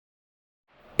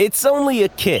It's only a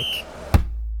kick,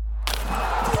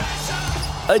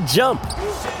 a jump,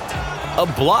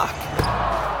 a block.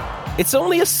 It's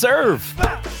only a serve.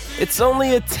 It's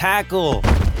only a tackle,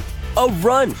 a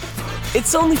run.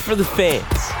 It's only for the fans.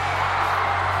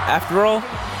 After all,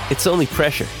 it's only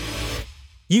pressure.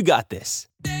 You got this.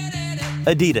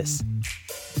 Adidas.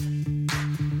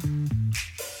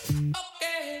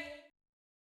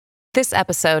 This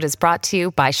episode is brought to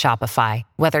you by Shopify.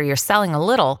 Whether you're selling a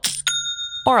little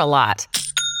or a lot,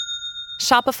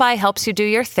 Shopify helps you do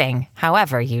your thing,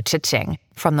 however you cha-ching.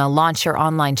 From the launch your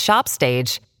online shop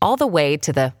stage, all the way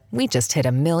to the we just hit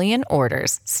 1 million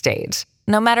orders stage.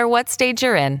 No matter what stage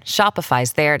you're in,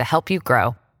 Shopify's there to help you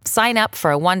grow. Sign up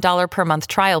for a $1 per month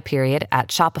trial period at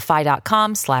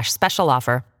shopify.com/special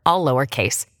offer, all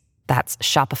lowercase. That's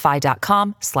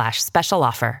shopify.com/special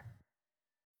offer.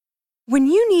 When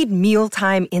you need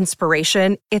mealtime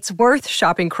inspiration, it's worth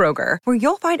shopping Kroger, where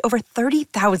you'll find over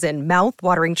 30,000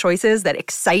 mouth-watering choices that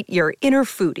excite your inner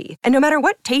foodie. And no matter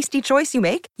what tasty choice you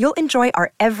make, you'll enjoy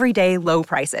our everyday low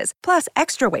prices, plus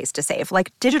extra ways to save,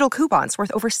 like digital coupons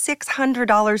worth over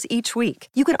 $600 each week.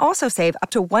 You can also save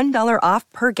up to $1 off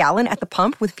per gallon at the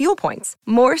pump with fuel points.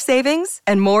 More savings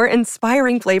and more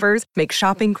inspiring flavors make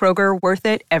shopping Kroger worth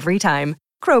it every time.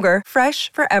 Kroger,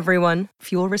 fresh for everyone.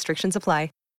 Fuel restrictions apply.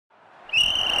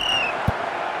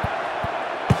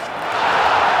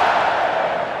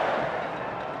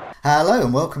 Hello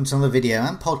and welcome to another video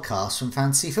and podcast from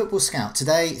Fantasy Football Scout.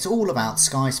 Today it's all about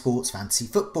Sky Sports Fantasy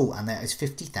Football, and there is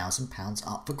 £50,000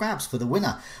 up for grabs for the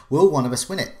winner. Will one of us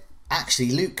win it?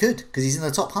 Actually, Luke could, because he's in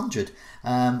the top 100.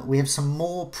 We have some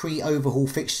more pre-overhaul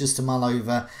fixtures to mull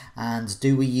over, and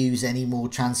do we use any more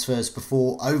transfers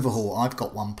before overhaul? I've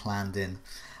got one planned in.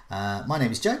 My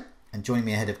name is Joe, and joining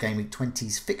me ahead of Game Week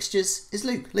 20's fixtures is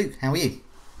Luke. Luke, how are you?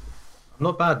 I'm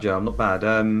not bad, Joe. I'm not bad.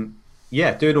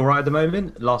 Yeah, doing all right at the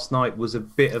moment. Last night was a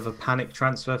bit of a panic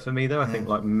transfer for me, though. I think,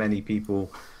 like many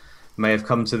people, may have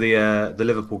come to the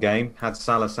Liverpool game, had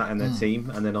Salah sat in their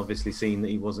team, and then obviously seen that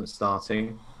he wasn't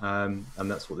starting. And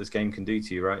that's what this game can do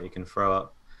to you, right? It can throw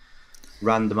up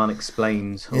random,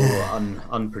 unexplained or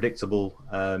unpredictable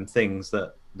things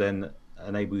that then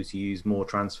enable you to use more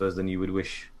transfers than you would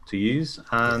wish to use.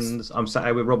 And I'm sat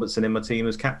here with Robertson in my team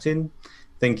as captain,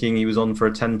 thinking he was on for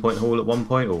a 10-point haul at one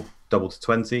point, or double to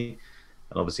 20.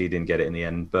 And obviously he didn't get it in the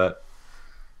end, but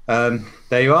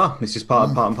there you are. It's just part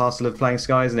and parcel of playing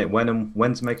Sky, isn't it? When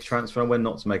to make a transfer and when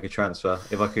not to make a transfer.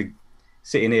 If I could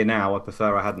sit in here now, I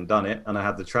prefer I hadn't done it and I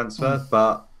had the transfer,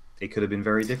 but it could have been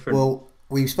very different. Well,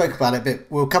 we spoke about it a bit.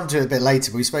 We'll come to it a bit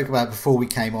later, but we spoke about it before we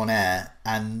came on air,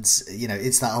 and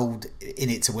it's that old in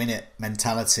it to win it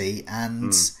mentality.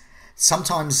 And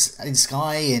sometimes in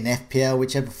Sky, in FPL,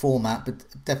 whichever format, but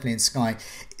definitely in Sky,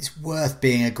 it's worth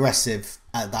being aggressive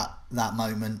at that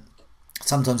moment.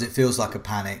 Sometimes it feels like a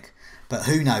panic, but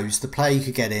who knows? The player you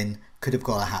could get in could have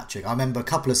got a hat-trick. I remember a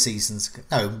couple of seasons,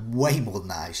 no, way more than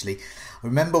that actually. I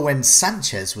remember when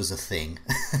Sanchez was a thing.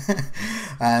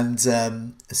 And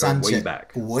Sanchez,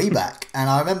 way back. And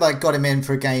I remember I got him in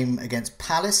for a game against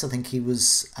Palace. I think he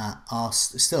was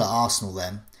still at Arsenal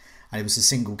then. And it was a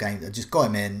single game that just got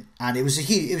him in, and it was a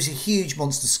huge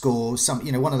monster score.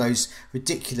 One of those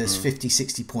ridiculous 50,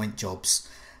 60 point jobs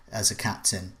as a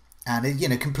captain, and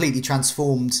it completely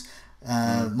transformed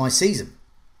my season,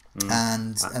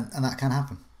 and that can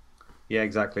happen. Yeah,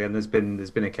 exactly. And there's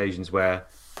been occasions where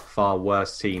far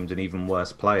worse teams and even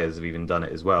worse players have even done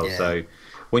it as well. Yeah. So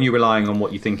when you're relying on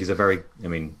what you think is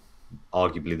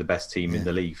arguably the best team in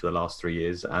the league for the last 3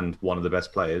 years, and one of the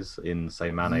best players in,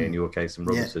 say, Mane in your case and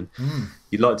Robertson,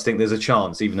 you'd like to think there's a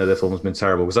chance, even though their form's been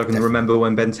terrible. Because I can remember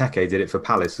when Benteke did it for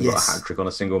Palace and got a hat-trick on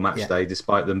a single match day,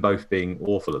 despite them both being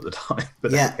awful at the time.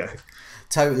 But there you go.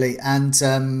 Totally. And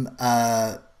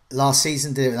last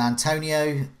season did it with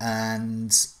Antonio,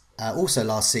 and also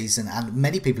last season, and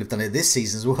many people have done it this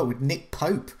season as well, with Nick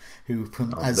Pope, who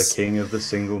as the king of the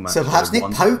single match. So perhaps Nick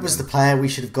Pope was the player we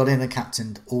should have got in and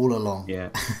captained all along. Yeah,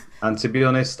 and to be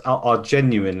honest, I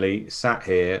genuinely sat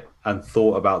here and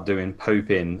thought about doing Pope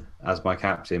in as my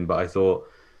captain, but I thought,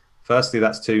 firstly,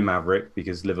 that's too maverick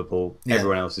because Liverpool,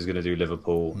 everyone else is going to do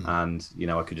Liverpool, and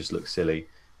I could just look silly.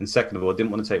 And second of all, I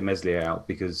didn't want to take Meslier out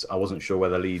because I wasn't sure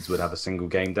whether Leeds would have a single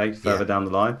game day further down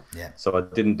the line. Yeah. So I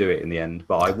didn't do it in the end.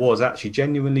 But I was actually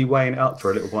genuinely weighing it up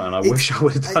for a little point, and I wish I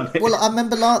would have done it. Well, I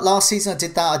remember last season I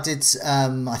did that. I did,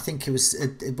 I think it was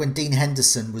when Dean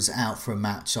Henderson was out for a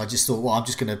match. I just thought, well, I'm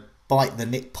just going to bite the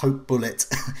Nick Pope bullet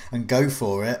and go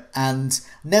for it, and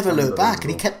never look back. And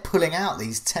he kept pulling out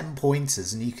these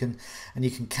 10-pointers, and you can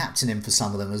captain him for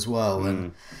some of them as well.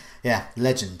 And yeah,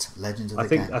 legend of the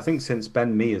game. I think since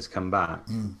Ben Mee has come back,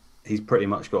 he's pretty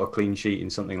much got a clean sheet in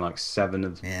something like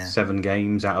 7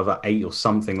 games out of 8 or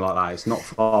something like that. It's not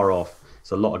far off.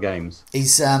 It's a lot of games.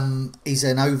 He's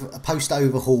a post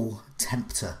overhaul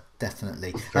tempter,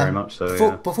 definitely. Very much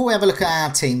so. Before we have a look at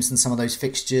our teams and some of those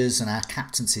fixtures and our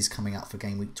captaincies coming up for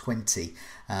game week 20,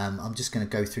 I'm just going to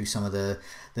go through some of the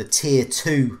tier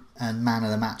 2 and man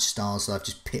of the match stars that I've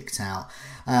just picked out.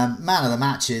 Man of the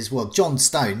match is, well, John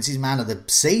Stones. He's man of the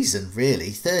season,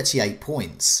 really. 38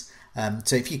 points.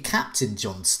 So if you captain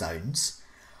John Stones,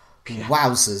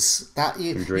 wowzers, that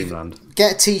you dreamland.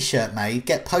 Get a t-shirt made,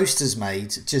 get posters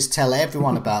made, just tell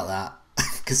everyone about that,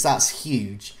 because that's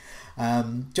huge.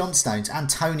 John Stones.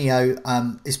 Antonio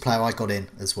is a player I got in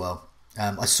as well.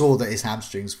 I saw that his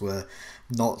hamstrings were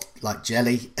not like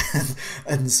jelly,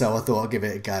 and so I thought I'd give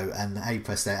it a go, and hey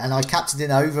presto, and I captained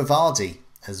him over Vardy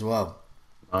as well.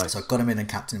 Nice. So I got him in and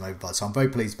captained him over Vardy, so I'm very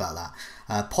pleased about that.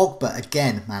 Pogba,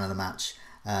 again, man of the match.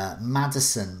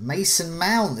 Maddison. Mason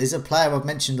Mount is a player I've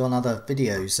mentioned on other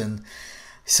videos, and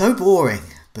so boring,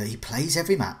 but he plays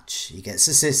every match. He gets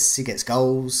assists, he gets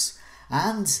goals,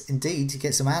 and indeed he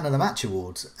gets a man of the match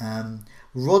award.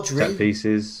 Rodri, set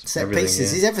pieces,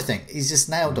 he's everything. He's just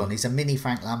nailed on. He's a mini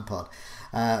Frank Lampard.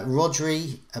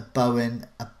 Rodri, Bowen,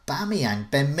 Aubameyang,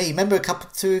 Ben Mee. Remember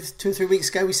two or 3 weeks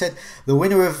ago we said the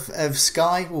winner of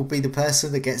Sky will be the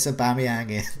person that gets Aubameyang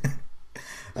in.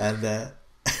 And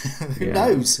who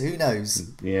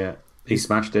knows? Yeah, he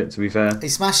smashed it, to be fair. He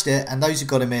smashed it, and those who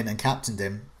got him in and captained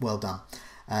him, well done.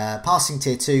 Passing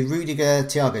tier 2, Rudiger,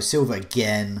 Thiago Silva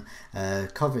again.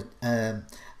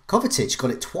 Kovacic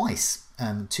got it twice.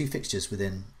 2 fixtures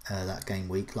within last game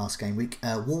week.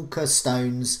 Walker,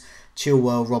 Stones,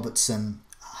 Chilwell, Robertson,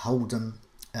 Holden,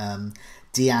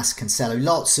 Diaz, Cancelo,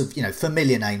 lots of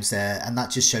familiar names there, and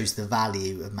that just shows the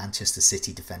value of Manchester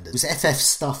City defenders. It was FF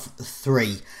Stuff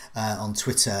 3 on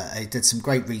Twitter. He did some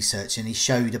great research, and he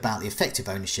showed about the effective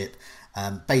ownership.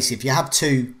 Basically, if you have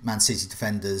 2 Man City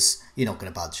defenders, you're not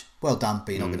going to budge. Well done,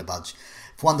 but you're not going to budge.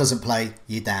 If one doesn't play,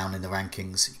 you're down in the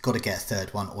rankings. You've got to get a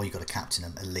third one, or you've got to captain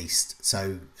them at least.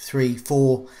 So 3,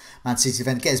 4 Man City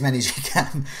defenders, get as many as you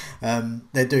can.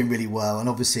 They're doing really well, and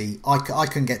obviously I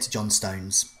couldn't get to John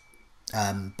Stones,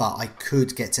 but I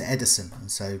could get to Edison, and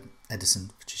so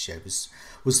Edison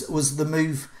was the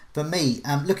move for me.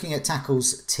 Looking at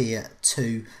tackles tier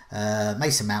 2,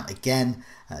 Mason Mount again,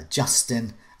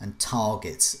 Justin and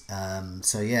targets.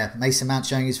 So yeah, Mason Mount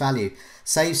showing his value.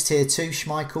 Saves tier 2,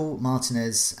 Schmeichel,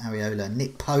 Martinez, Areola,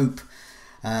 Nick Pope.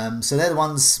 So they're the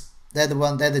ones. They're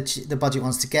the budget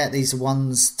ones to get. These are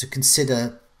ones to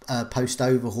consider post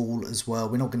overhaul as well.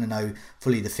 We're not going to know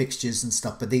fully the fixtures and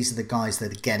stuff, but these are the guys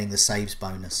that are getting the saves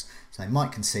bonus. So they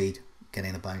might concede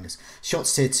getting the bonus.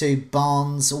 Shots tier 2,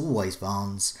 Barnes, always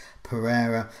Barnes,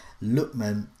 Pereira,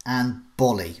 Lookman, and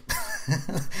Bolly.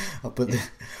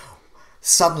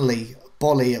 Suddenly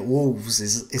Bolly at Wolves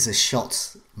is a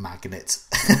shot magnet.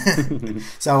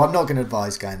 So I'm not going to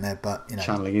advise going there, but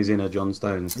channeling his inner John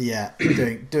Stones. Yeah,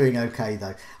 doing okay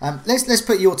though. Let's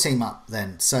put your team up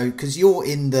then. So because you're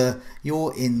in the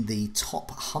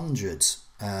top 100,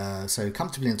 so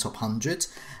comfortably in the top 100,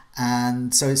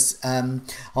 and so it's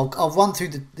I'll run through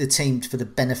the team for the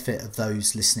benefit of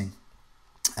those listening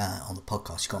on the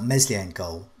podcast. You've got Meslier in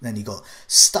goal, then you've got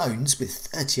Stones with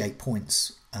 38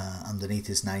 points underneath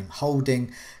his name,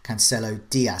 Holding, Cancelo,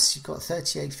 Diaz. You've got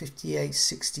 38, 58,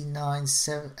 69,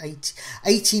 70,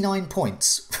 89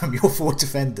 points from your 4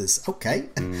 defenders. Okay.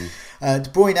 De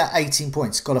Bruyne at 18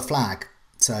 points, got a flag,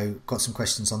 so got some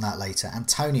questions on that later.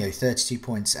 Antonio 32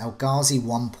 points, El Ghazi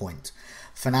 1 point,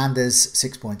 Fernandes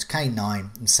 6 points, Kane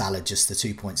 9, and Salah just the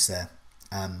 2 points there.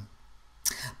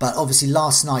 But obviously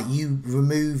last night you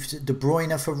removed De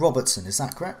Bruyne for Robertson, is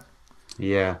that correct?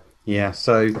 Yeah.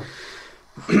 So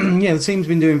yeah, the team's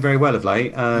been doing very well of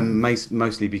late,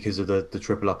 mostly because of the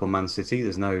triple up on Man City.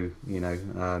 There's no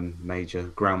major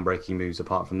groundbreaking moves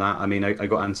apart from that. I mean, I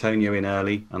got Antonio in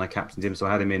early and I captained him, so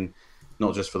I had him in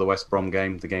not just for the West Brom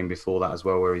game, the game before that as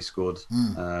well, where he scored.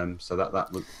 So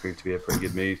that proved to be a pretty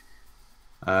good move.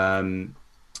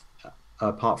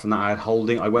 Apart from that, I had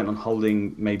Holding. I went on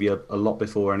Holding maybe a lot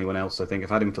before anyone else. I think I've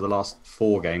had him for the last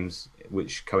 4 games,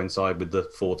 which coincide with the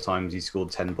 4 times he scored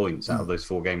 10 points out of those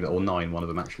 4 games, or 9, one of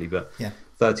them actually, but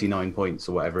 39 points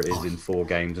or whatever it is in 4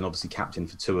 games, and obviously captain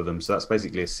for 2 of them. So that's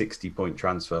basically a 60-point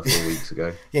transfer 4 weeks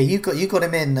ago. Yeah, you got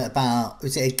him in about,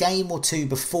 was it a game or 2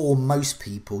 before most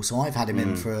people? So I've had him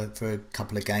in for a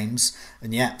couple of games,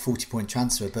 and 40-point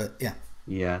transfer. But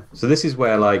yeah. So this is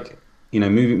where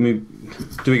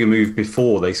doing a move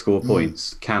before they score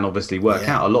points can obviously work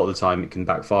out. A lot of the time it can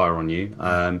backfire on you,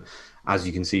 as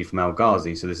you can see from El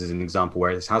Ghazi. So this is an example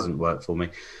where this hasn't worked for me.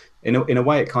 In a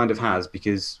way it kind of has,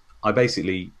 because I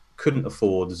basically couldn't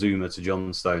afford Zuma to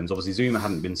John Stones. Obviously, Zuma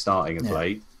hadn't been starting of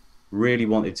late. Really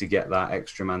wanted to get that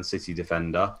extra Man City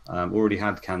defender. Already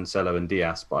had Cancelo and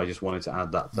Diaz, but I just wanted to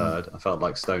add that third. I felt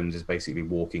like Stones is basically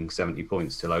walking 70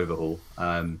 points till overhaul.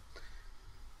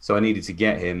 So I needed to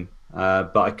get him,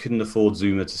 but I couldn't afford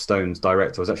Zuma to Stones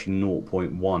direct. I was actually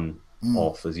 0.1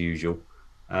 off as usual.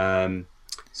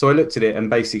 So I looked at it, and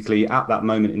basically at that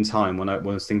moment in time when I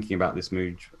was thinking about this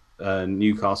move,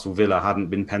 Newcastle Villa hadn't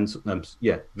been penciled.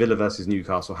 Villa versus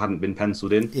Newcastle hadn't been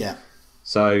penciled in. Yeah.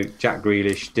 So Jack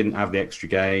Grealish didn't have the extra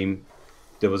game.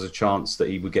 There was a chance that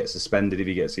he would get suspended if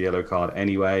he gets a yellow card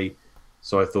anyway.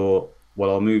 So I thought, well,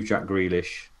 I'll move Jack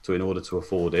Grealish in order to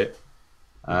afford it.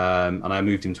 And I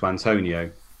moved him to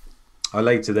Antonio. I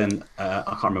later then, I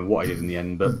can't remember what I did in the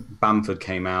end, but Bamford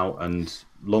came out, and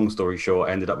long story short,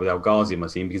 I ended up with El Ghazi in my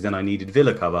team because then I needed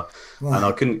Villa cover. Right. And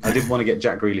I didn't want to get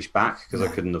Jack Grealish back because I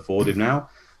couldn't afford him now.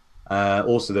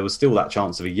 Also, there was still that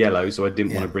chance of a yellow, so I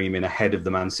didn't want to bring him in ahead of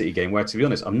the Man City game, where, to be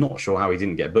honest, I'm not sure how he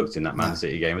didn't get booked in that Man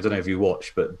City game. I don't know if you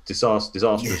watched, but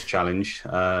disastrous challenge.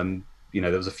 There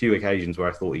was a few occasions where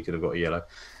I thought he could have got a yellow.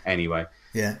 Anyway,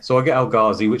 so I get El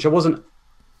Ghazi, which I was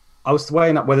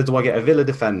weighing up whether do I get a Villa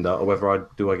defender or whether I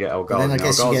get El Ghazi. Then I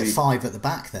guess you get 5 at the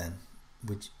back then.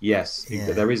 Yes,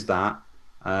 there is that.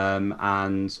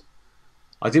 And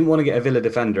I didn't want to get a Villa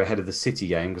defender ahead of the City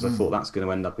game because I thought that's going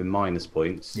to end up in minus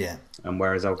points. Yeah. And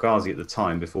whereas El Ghazi at the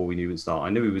time, before we knew it would start, I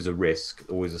knew he was a risk,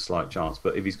 always a slight chance.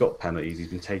 But if he's got penalties, he's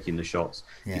been taking the shots.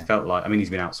 He felt like,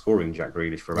 he's been outscoring Jack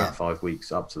Grealish for about 5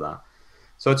 weeks up to that.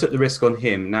 So I took the risk on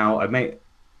him. Now, I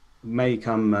may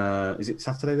come, is it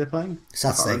Saturday they're playing?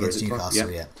 Saturday against Newcastle,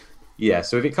 Yeah,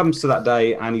 so if it comes to that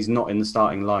day and he's not in the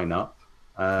starting lineup,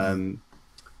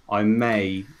 I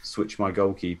may switch my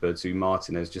goalkeeper to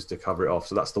Martinez just to cover it off.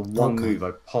 So that's the one move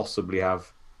I possibly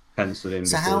have penciled in.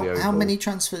 So how many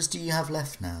transfers do you have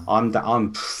left now?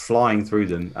 I'm flying through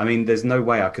them. There's no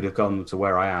way I could have gone to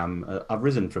where I am. I've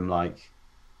risen from top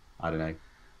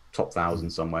 1,000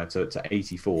 somewhere to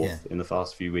 84th in the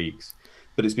past few weeks.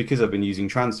 But it's because I've been using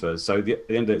transfers. So at the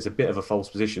end of it, it's a bit of a false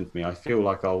position for me. I feel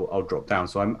like I'll drop down.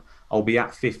 So I'll be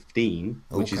at 15,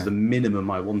 which is the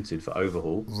minimum I wanted for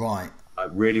overhaul. Right. I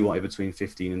really wanted between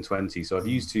 15 and 20, so I've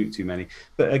used too many.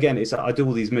 But again, I do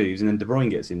all these moves, and then De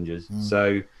Bruyne gets injured.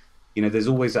 So, there's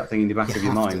always that thing in the back of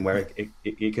your mind where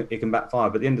it can backfire.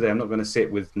 But at the end of the day, I'm not going to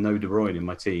sit with no De Bruyne in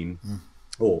my team,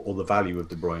 or the value of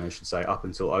De Bruyne, I should say, up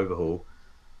until overhaul.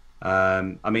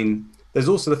 There's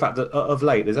also the fact that of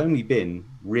late, there's only been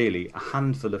really a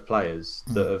handful of players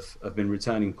that have been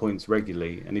returning points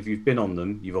regularly. And if you've been on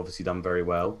them, you've obviously done very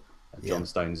well. John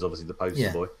Stones is obviously the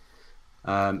poster boy.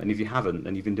 And if you haven't,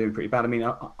 then you've been doing pretty bad.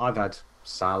 I've had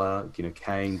Salah,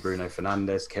 Kane, Bruno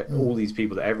Fernandes, all these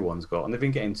people that everyone's got, and they've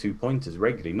been getting 2-pointers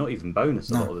regularly, not even bonus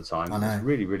a lot of the time. It's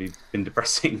really, really been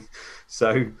depressing.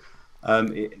 So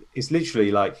it's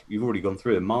literally like you've already gone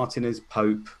through it. Martinez,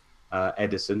 Pope,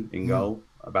 Edison in goal,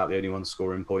 about the only one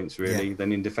scoring points, really. Yeah.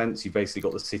 Then in defence, you've basically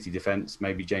got the City defence,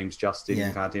 maybe James Justin,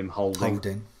 you've had him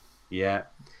holding. Yeah.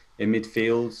 In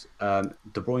midfield,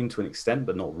 De Bruyne to an extent,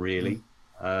 but not really.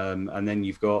 And then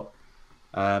you've got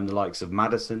the likes of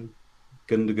Maddison,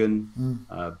 Gundogan,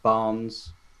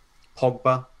 Barnes,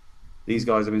 Pogba. These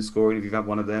guys have been scoring. If you've had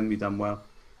one of them, you've done well.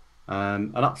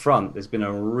 And up front, there's been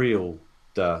a real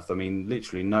dearth.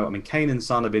 Literally no. Kane and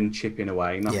Son have been chipping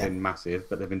away, nothing massive,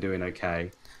 but they've been doing okay.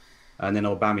 And then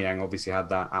Aubameyang obviously had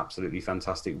that absolutely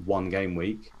fantastic 1-game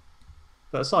week.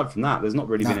 But aside from that, there's not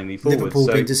really been any forwards. Liverpool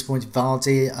being disappointed.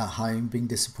 Vardy at home being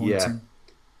disappointing. Yeah.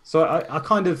 So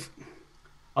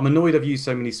I'm annoyed I've used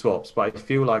so many swaps, but I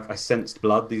feel like I sensed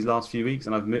blood these last few weeks,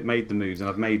 and I've made the moves, and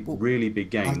I've made really big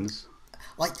gains.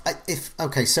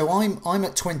 So I'm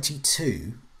at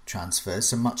 22 transfers,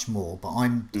 so much more, but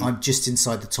I'm just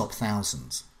inside the top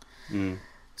 1,000.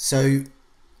 So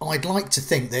I'd like to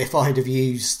think that if I'd have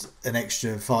used an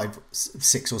extra 5,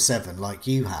 6 or 7 like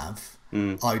you have,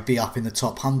 I'd be up in the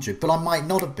top 100, but I might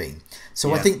not have been.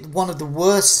 So I think one of the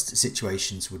worst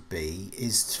situations would be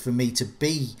is for me to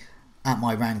be at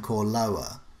my rank or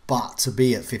lower, but to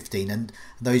be at 15, and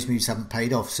those moves haven't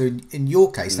paid off. So in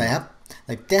your case,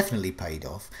 they've definitely paid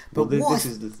off. But what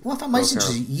I found most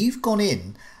interesting, you've gone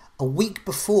in a week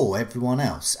before everyone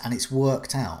else, and it's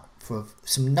worked out for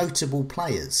some notable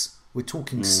players. We're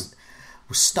talking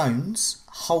Stones,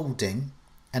 Holding,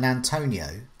 and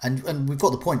Antonio, and we've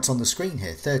got the points on the screen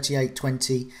here: 38,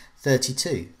 20,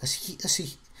 32.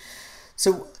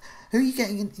 So who are you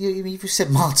getting? You've said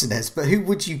Martinez, but who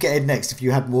would you get in next if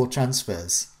you had more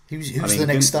transfers? Who's the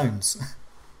next Stones?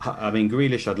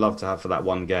 Grealish I'd love to have for that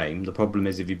one game. The problem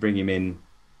is if you bring him in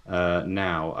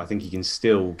now, I think he can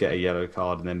still get a yellow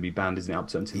card and then be banned, isn't it, up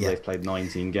to until they've played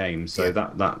 19 games. So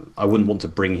that I wouldn't want to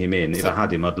bring him in. If I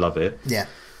had him, I'd love it. Yeah.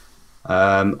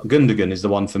 Gundogan is the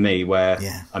one for me where,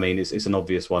 I mean, it's an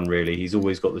obvious one, really. He's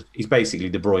always got he's basically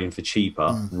De Bruyne for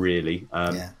cheaper, really.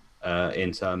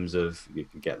 In terms of you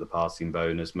can get the passing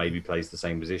bonus, maybe plays the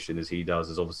same position as he does,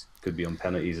 as obviously could be on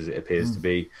penalties as it appears to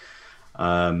be.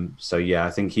 So yeah,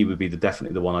 I think he would be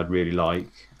definitely the one I'd really like.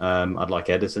 I'd like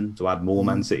Ederson to add more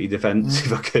Man City defence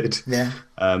if I could.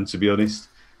 To be honest,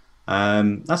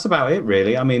 that's about it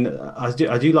really. I mean, I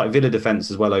do like Villa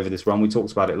defence as well over this run. We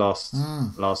talked about it last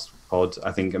pod.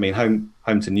 I think. I mean,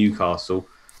 home to Newcastle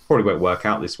probably won't work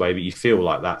out this way, but you feel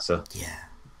like that's a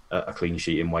clean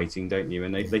sheet in waiting, don't you?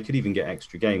 And they could even get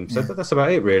extra games. So that's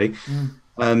about it really.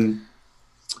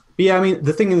 But yeah, I mean,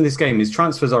 the thing in this game is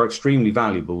transfers are extremely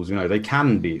valuable. You know, they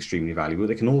can be extremely valuable.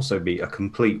 They can also be a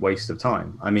complete waste of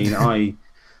time. I mean,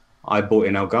 I bought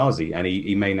in El Ghazi, and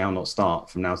he may now not start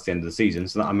from now to the end of the season,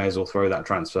 so that I may as well throw that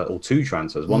transfer, or two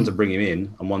transfers, one to bring him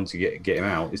in and one to get him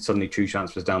out. It's suddenly two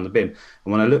transfers down the bin.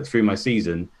 And when I look through my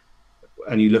season,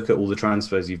 and you look at all the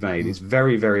transfers you've made, it's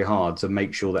very, very hard to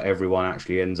make sure that everyone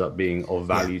actually ends up being of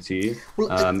value to you.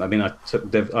 Well, I mean, I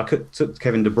took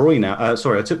Kevin De Bruyne out. I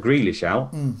took Grealish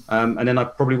out, and then I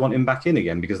probably want him back in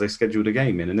again because they scheduled a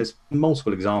game in. And there's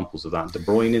multiple examples of that. De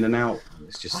Bruyne in and out.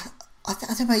 It's just. I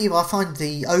don't know about you, I find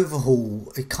the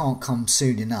overhaul, it can't come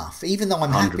soon enough. Even though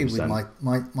I'm happy 100%.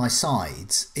 With my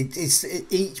sides,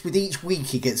 with each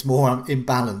week it gets more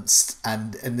imbalanced,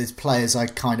 and there's players I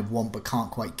kind of want but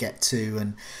can't quite get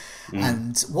to,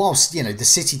 and whilst the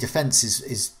City defence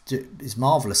is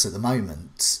marvellous at the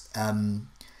moment,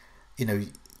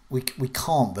 we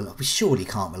surely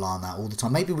can't rely on that all the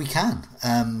time. Maybe we can,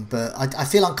 but I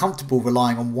feel uncomfortable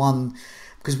relying on one.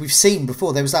 Because we've seen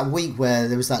before, there was that week where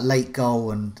there was that late goal,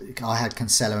 and I had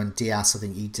Cancelo and Diaz, I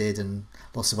think you did, and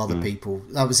lots of other people.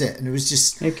 That was it, and it was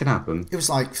just. It can happen. It was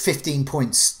like 15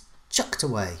 points chucked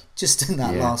away just in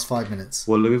that last 5 minutes.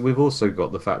 Well, we've also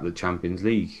got the fact that Champions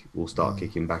League will start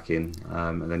kicking back in,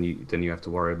 and then you have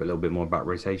to worry a little bit more about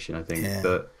rotation, I think. Yeah.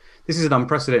 But this is an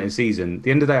unprecedented season. At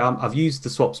the end of the day, I've used the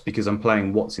swaps because I'm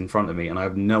playing what's in front of me, and I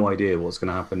have no idea what's going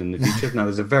to happen in the future. Now,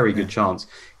 there's a very good chance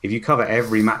if you cover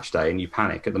every match day and you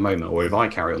panic at the moment, or if I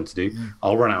carry on to do,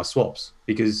 I'll run out of swaps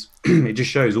because it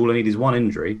just shows all I need is one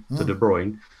injury to De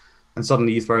Bruyne, and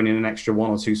suddenly you've thrown in an extra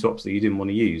one or two swaps that you didn't want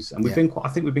to use. And I think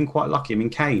we've been quite lucky. I mean,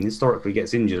 Kane historically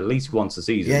gets injured at least once a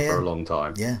season for a long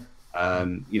time. Yeah.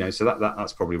 So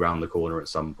that's probably round the corner at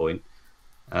some point.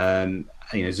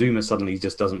 Zuma suddenly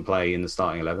just doesn't play in the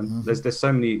starting 11. There's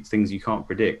so many things you can't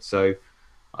predict. So,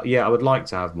 I would like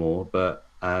to have more, but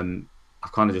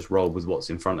I've kind of just rolled with what's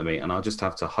in front of me, and I'll just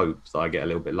have to hope that I get a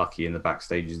little bit lucky in the back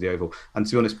stages of the overhaul. And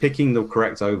to be honest, picking the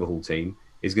correct overhaul team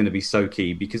is going to be so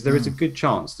key, because there is a good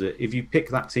chance that if you pick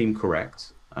that team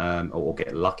correct, or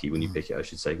get lucky when you pick it, I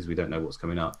should say, because we don't know what's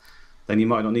coming up, then you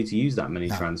might not need to use that many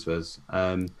transfers.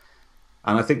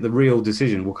 And I think the real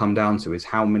decision will come down to is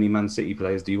how many Man City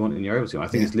players do you want in your overall team? I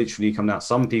think it's literally come down.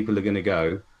 Some people are going to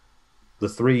go the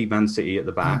three Man City at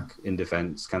the back in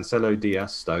defence, Cancelo,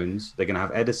 Diaz, Stones. They're going to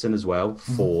have Ederson as well,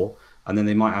 4. And then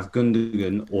they might have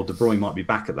Gundogan, or De Bruyne might be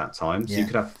back at that time. So you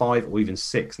could have 5 or even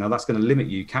 6. Now, that's going to limit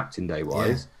you captain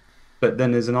day-wise. But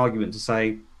then there's an argument to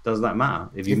say, does that matter?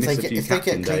 If you miss a few captain days... If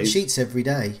they get clean sheets every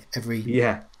day,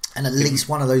 and at least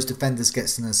one of those defenders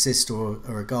gets an assist or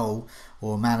a goal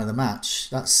or a man of the match,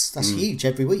 that's huge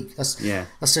every week. That's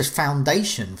just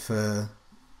foundation for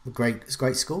a great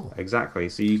score. Exactly.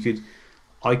 So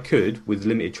I could, with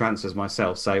limited transfers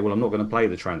myself, say, well, I'm not going to play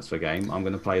the transfer game. I'm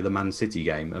going to play the Man City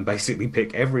game, and basically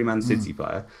pick every Man City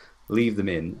player, leave them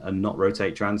in, and not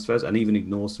rotate transfers, and even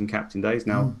ignore some captain days.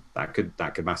 Now that could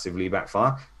massively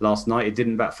backfire. Last night it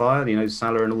didn't backfire.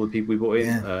 Salah and all the people we brought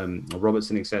in,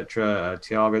 Robertson, etc.,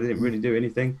 Thiago, they didn't really do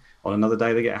anything. On another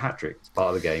day they get a hat trick. It's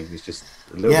part of the game. It's just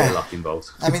a little bit of luck involved.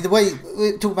 I mean, the way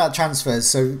we talk about transfers,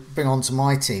 so bring on to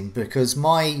my team, because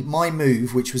my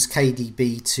move, which was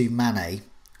KDB to Mane,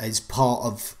 is part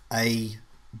of a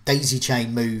daisy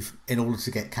chain move in order to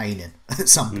get Kane in at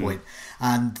some point.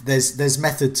 And there's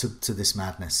method to this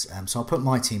madness. So I'll put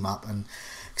my team up and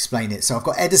explain it. So I've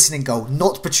got Ederson in goal,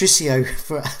 not Patricio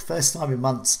for first time in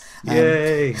months.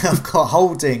 Yay! I've got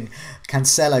Holding,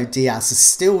 Cancelo, Diaz. There's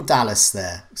still Dallas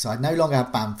there. So I no longer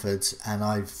have Bamford, and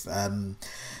I've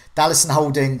Dallas and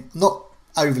Holding. Not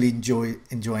overly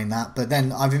enjoying that, but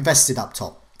then I've invested up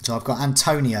top. So I've got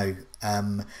Antonio,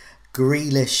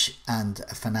 Grealish and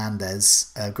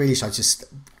Fernandes. Grealish I just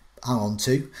hung on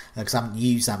to because I haven't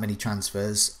used that many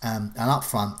transfers. And up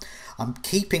front, I'm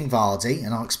keeping Vardy,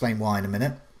 and I'll explain why in a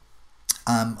minute.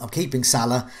 I'm keeping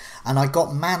Salah, and I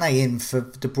got Mane in for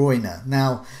De Bruyne.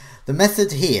 Now, the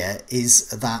method here is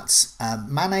that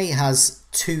Mane has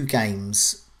 2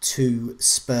 games to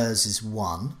Spurs'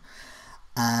 1,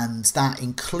 and that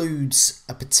includes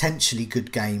a potentially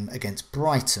good game against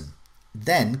Brighton.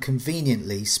 Then,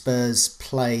 conveniently, Spurs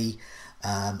play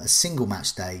a single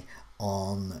match day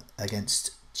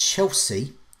against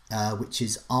Chelsea, which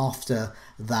is after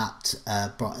that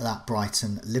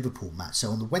Brighton-Liverpool match.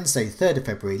 So on the Wednesday, 3rd of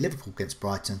February, Liverpool against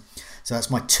Brighton. So that's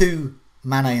my 2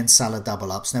 Mane and Salah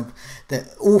double-ups. Now, they're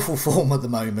awful form at the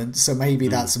moment, so maybe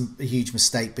that's a huge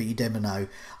mistake, but you never know.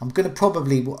 I'm going to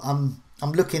probably...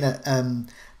 I'm looking at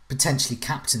potentially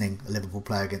captaining a Liverpool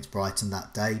player against Brighton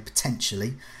that day,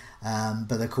 potentially.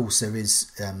 But of course there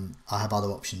is, I have other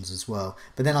options as well.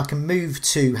 But then I can move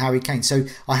to Harry Kane. So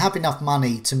I have enough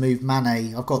money to move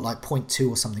Mane. I've got like 0.2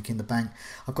 or something in the bank.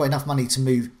 I've got enough money to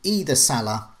move either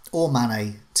Salah or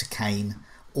Mane to Kane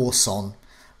or Son,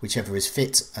 whichever is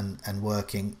fit and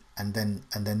working. And then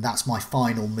that's my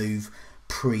final move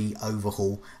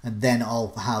pre-overhaul. And then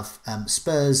I'll have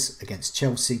Spurs against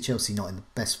Chelsea. Chelsea not in the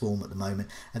best form at the moment.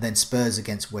 And then Spurs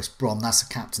against West Brom. That's a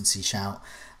captaincy shout.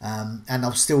 And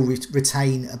I'll still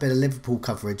retain a bit of Liverpool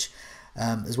coverage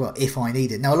as well if I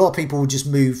need it. Now, a lot of people will just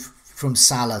move from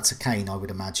Salah to Kane, I would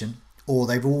imagine, or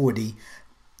they've already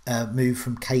moved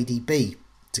from KDB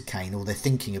to Kane, or they're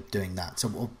thinking of doing that. So,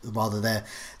 or rather,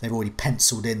 they've already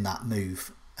penciled in that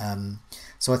move.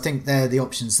 So I think they're the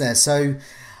options there. So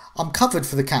I'm covered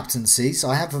for the captaincies.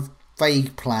 I have a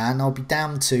vague plan. I'll be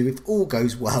down to, if all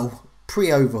goes well,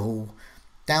 pre-overhaul,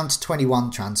 down to 21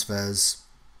 transfers.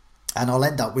 And I'll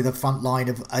end up with a front line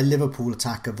of a Liverpool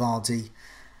attacker, Vardy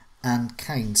and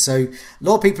Kane. So a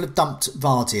lot of people have dumped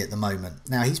Vardy at the moment.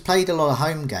 Now, he's played a lot of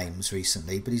home games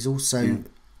recently, but he's also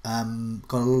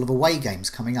got a lot of away games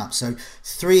coming up. So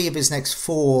 3 of his next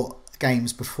 4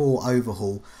 games before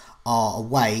overhaul are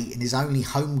away, and his only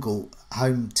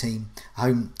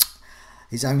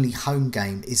his only home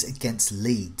game is against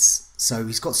Leeds. So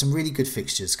he's got some really good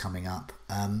fixtures coming up.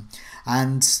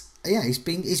 Yeah, he's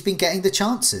been getting the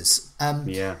chances.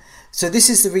 So this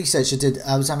is the research I did.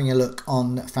 I was having a look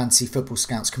on Fantasy Football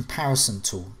Scout's comparison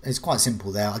tool. It's quite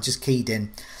simple there. I just keyed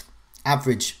in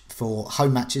average for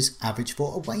home matches, average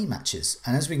for away matches.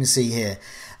 And as we can see here,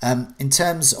 in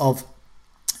terms of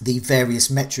the various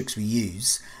metrics we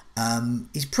use,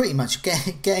 he's pretty much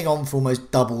getting on for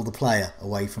almost double the player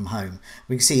away from home.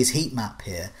 We can see his heat map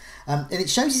here. And it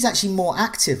shows he's actually more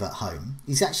active at home.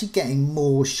 He's actually getting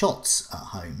more shots at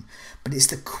home. But it's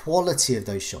the quality of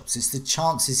those shots. It's the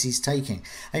chances he's taking.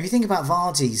 And if you think about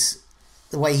Vardy's,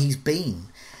 the way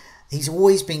he's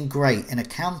always been great in a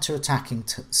counter-attacking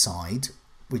side,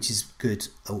 which is good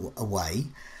away.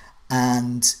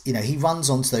 And, you know, he runs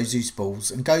onto those loose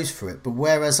balls and goes for it. But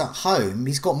whereas at home,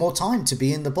 he's got more time to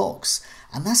be in the box.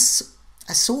 And that's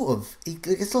a sort of... He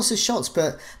gets lots of shots,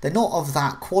 but they're not of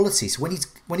that quality. So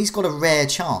when he's got a rare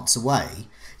chance away,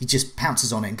 he just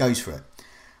pounces on it and goes for it.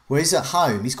 Whereas at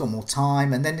home, he's got more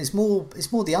time. And then it's more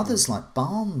the others, like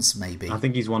Barnes, maybe. I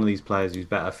think he's one of these players who's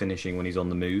better finishing when he's on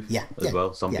the move as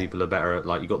well. Some people are better at,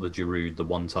 like, you got the Giroud, the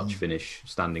one-touch finish,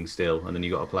 standing still. And then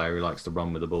you got a player who likes to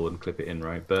run with the ball and clip it in,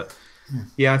 right? But...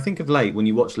 Yeah, I think of late when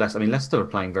you watch Leicester. I mean, Leicester are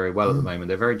playing very well at the moment.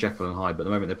 They're very Jekyll and Hyde, but at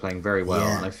the moment they're playing very well.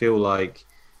 And I feel like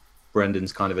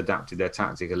Brendan's kind of adapted their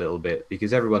tactic a little bit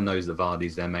because everyone knows that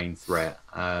Vardy's their main threat.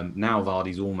 Now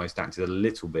Vardy's almost acted a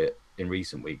little bit in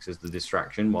recent weeks as the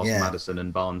distraction, whilst Maddison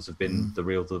and Barnes have been the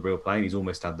real play. And he's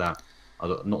almost had that,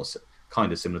 not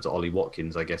kind of similar to Ollie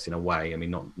Watkins, I guess, in a way. I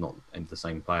mean, not the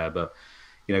same player, but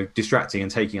you know, distracting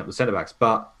and taking up the centre backs.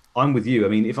 But I'm with you. I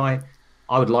mean,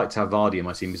 I would like to have Vardy in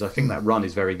my team because I think that run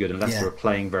is very good and Leicester are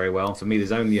playing very well. And for me,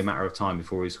 there's only a matter of time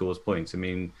before he scores points. I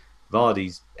mean,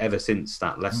 Vardy's, ever since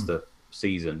that Leicester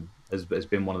season, has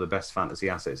been one of the best fantasy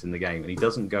assets in the game. And he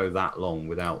doesn't go that long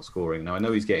without scoring. Now, I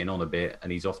know he's getting on a bit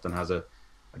and he's often has a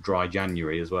dry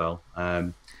January as well.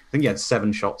 I think he had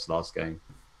 7 shots last game.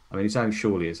 I mean,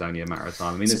 surely it's only a matter of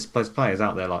time. I mean, there's players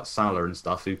out there like Salah and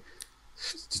stuff who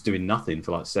just doing nothing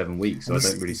for like 7 weeks. So I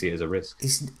don't really see it as a risk.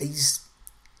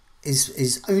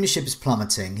 His ownership is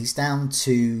plummeting. He's down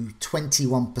to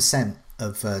 21%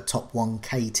 of top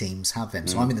 1K teams have him.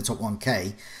 So I'm in the top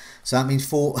 1K. So that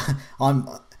means I'm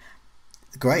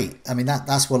great. I mean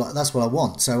that's what I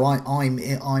want. So I'm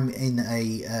in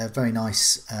a very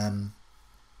nice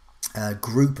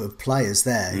group of players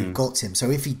there who got him.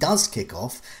 So if he does kick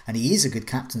off and he is a good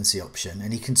captaincy option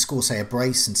and he can score, say, a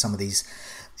brace in some of these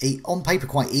on paper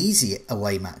quite easy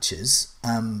away matches,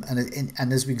 and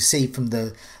as we can see from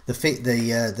the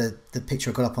picture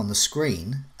I got up on the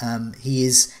screen,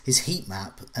 his heat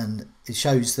map, and it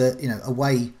shows that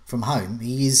away from home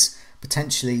he is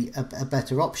potentially a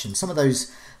better option. Some of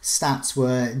those stats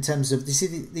were in terms of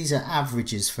these are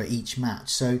averages for each match.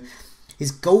 So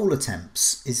his goal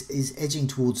attempts is edging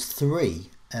towards 3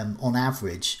 on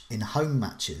average in home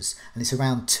matches, and it's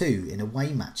around 2 in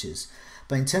away matches.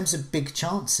 But in terms of big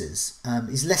chances,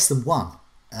 he's less than 1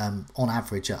 on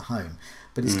average at home.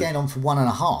 But he's getting on for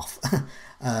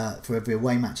 1.5 for every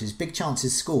away match. His big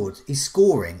chances scored. He's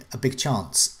scoring a big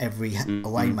chance every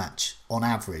away match on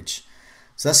average.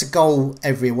 So that's a goal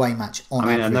every away match on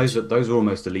average. And those are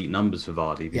almost elite numbers for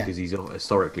Vardy, because he's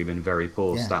historically been very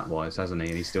poor stat-wise, hasn't he?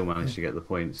 And he still managed to get the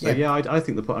points. So I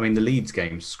think the Leeds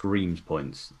game screams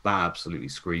points. That absolutely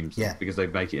screams them, because they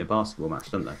make it a basketball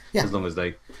match, don't they? Yeah. As long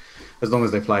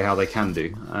as they play how they can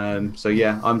do. I'm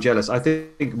jealous. I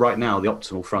think right now the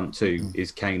optimal front two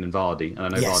is Kane and Vardy. And I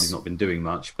know Vardy's not been doing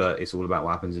much, but it's all about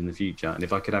what happens in the future. And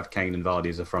if I could have Kane and Vardy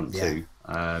as a front two,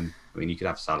 you could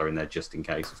have Salah in there just in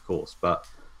case, of course. But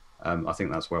I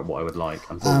think that's what I would like.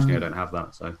 Unfortunately, I don't have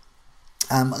that. So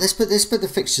let's put the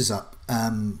fixtures up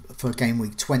for game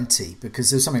week 20,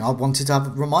 because there's something I wanted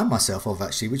to remind myself of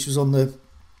actually, which was on the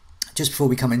just before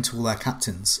we come into all our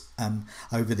captains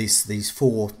over these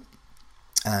 4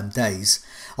 days.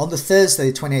 On the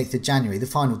Thursday, the 28th of January, the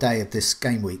final day of this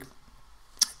game week,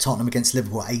 Tottenham against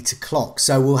Liverpool at 8 o'clock.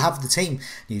 So we'll have the team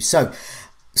news. So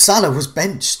Salah was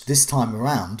benched this time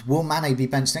around. Will Mane be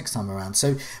benched next time around?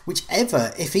 So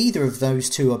if either of those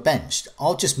two are benched,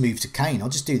 I'll just move to Kane. I'll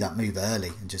just do that move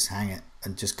early and just hang it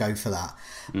and just go for that.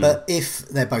 But if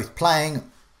they're both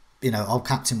playing, I'll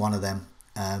captain one of them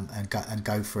and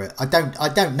go for it. I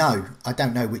don't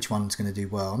know which one's going to do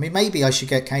well. I mean, maybe I should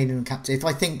get Kane and captain. If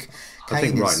I think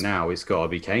right now it's got to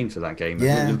be Kane for that game.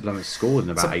 Liverpool haven't scored in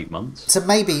about 8 months. So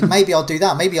maybe I'll do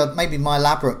that. Maybe my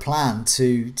elaborate plan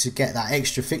to get that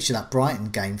extra fixture, that Brighton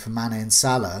game for Mane and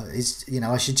Salah, is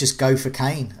I should just go for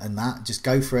Kane and just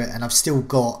go for it, and I've still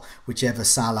got whichever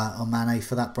Salah or Mane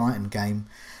for that Brighton game.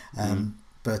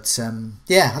 But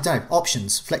I don't know.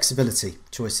 Options, flexibility,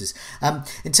 choices.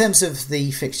 In terms of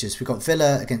the fixtures, we've got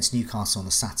Villa against Newcastle on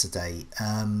a Saturday.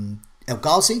 El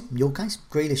Ghazi, in your case,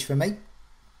 Grealish for me.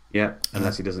 Yeah,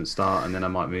 unless he doesn't start, and then I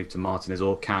might move to Martinez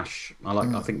or Cash.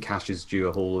 I think Cash is due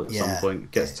a haul at some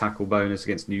point. Gets tackle bonus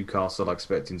against Newcastle. I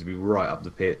expect him to be right up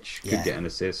the pitch. Could get an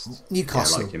assist.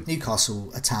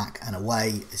 Newcastle attack and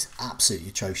away is absolutely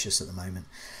atrocious at the moment.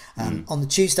 On the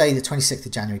Tuesday, the 26th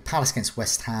of January, Palace against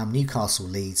West Ham, Newcastle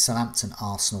Leeds, Southampton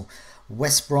Arsenal,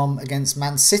 West Brom against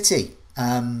Man City.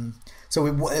 So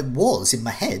it was in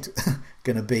my head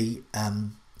going to be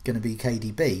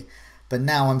KDB, but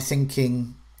now I'm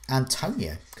thinking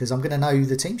Antonio, because I'm going to know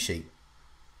the team sheet.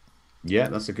 Yeah,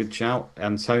 that's a good shout.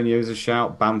 Antonio's a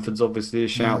shout. Bamford's obviously a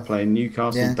shout, playing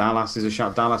Newcastle. Yeah. Dallas is a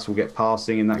shout. Dallas will get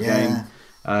passing in that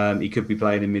game. He could be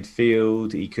playing in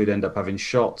midfield. He could end up having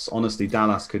shots. Honestly,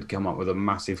 Dallas could come up with a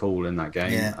massive haul in that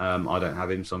game. Yeah. I don't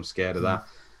have him, so I'm scared of that.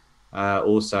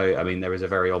 Also, there is a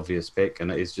very obvious pick,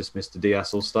 and it is just Mr.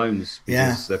 Diaz or Stones.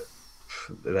 Because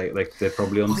they're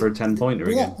probably on for a 10-pointer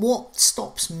again. What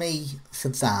stops me for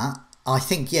that, I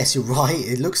think, yes, you're right,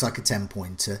 it looks like a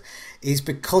 10-pointer, is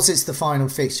because it's the final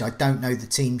fixture. I don't know the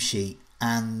team sheet,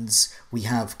 and we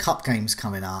have cup games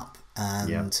coming up,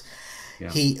 and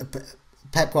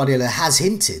Pep Guardiola has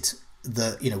hinted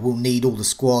that we'll need all the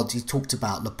squad. He talked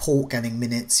about Laporte getting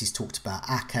minutes. He's talked about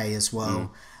Ake as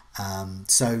well.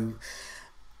 So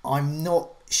I'm not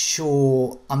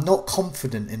sure. I'm not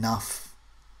confident enough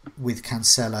with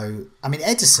Cancelo.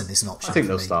 Ederson is an option. I think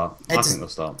they'll start. I think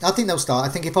they'll start. I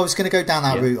think if I was going to go down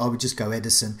that route, I would just go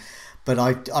Ederson. But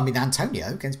Antonio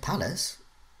against Palace.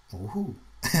 Ooh.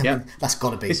 That's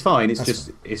got to be. It's fine.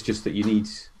 It's just that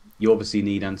you obviously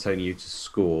need Antonio to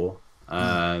score.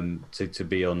 To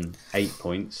be on 8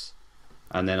 points,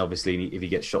 and then obviously if he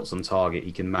gets shots on target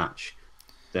he can match,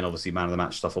 then obviously man of the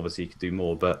match stuff, obviously he could do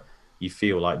more, but you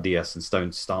feel like Diaz and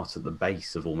Stones start at the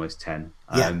base of almost 10.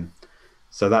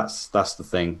 So that's the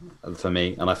thing for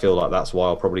me, and I feel like that's why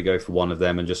I'll probably go for one of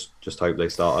them and just hope they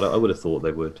start. I would have thought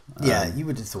they would. You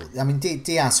would have thought.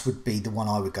 Diaz would be the one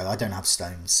I would go. I don't have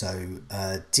Stones, so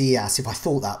Diaz, if I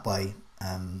thought that way.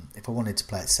 If I wanted to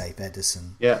play it safe,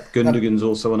 Ederson. Yeah, Gundogan's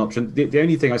also an option. The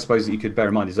only thing I suppose that you could bear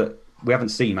in mind is that we haven't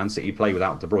seen Man City play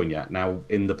without De Bruyne yet. Now,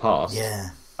 in the past,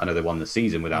 I know they won the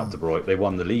season without De Bruyne. They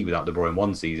won the league without De Bruyne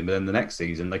one season, but then the next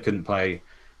season they couldn't play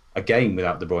a game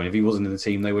without De Bruyne. If he wasn't in the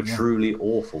team, they were truly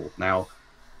awful. Now,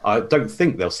 I don't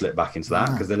think they'll slip back into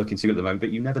that because they're looking too good at the moment,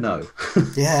 but you never know.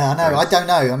 Yeah, I know. I don't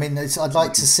know. I mean, I'd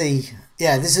like to see.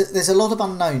 Yeah, there's a lot of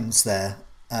unknowns there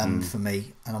for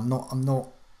me, and I'm not.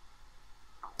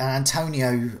 And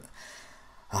Antonio.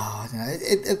 Oh, I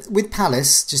don't know. With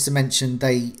Palace, just to mention,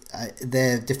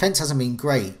 their defence hasn't been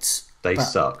great. They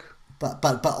suck.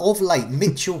 But of late,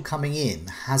 Mitchell coming in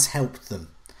has helped them.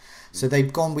 So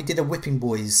they've gone. We did a Whipping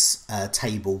Boys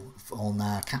table on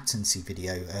our captaincy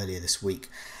video earlier this week,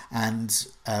 and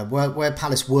where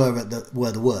Palace were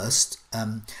the worst,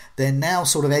 they're now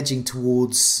sort of edging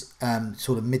towards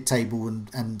sort of mid-table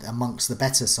and amongst the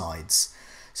better sides.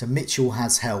 So Mitchell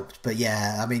has helped, but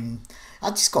yeah, I mean, I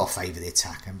just got to favour the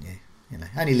attack, haven't you? You know,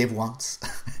 only live once.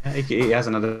 He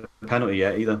hasn't had a penalty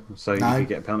yet either, so you could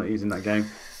get penalties in that game.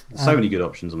 So many good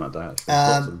options on that day,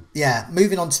 actually. Yeah,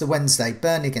 moving on to the Wednesday,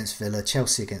 Burnley against Villa,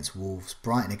 Chelsea against Wolves,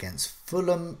 Brighton against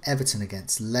Fulham, Everton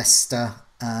against Leicester,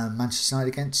 Manchester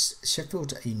United against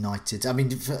Sheffield United. I mean,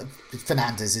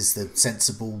 Fernandes is the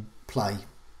sensible play,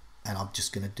 and I'm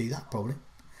just going to do that probably.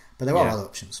 But there are other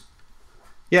options.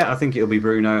 Yeah, I think it'll be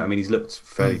Bruno. I mean, he's looked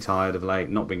fairly tired of late,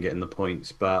 not been getting the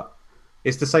points, but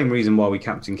it's the same reason why we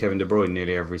captain Kevin De Bruyne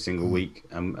nearly every single week,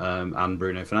 and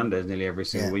Bruno Fernandes nearly every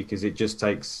single week. Is it just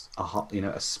takes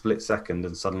a split second,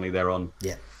 and suddenly they're on.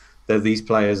 Yeah, they're these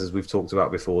players, as we've talked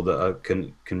about before, that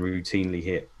can routinely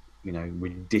hit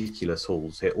ridiculous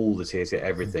hauls, hit all the tiers, hit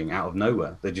everything out of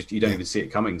nowhere. They just you don't even see it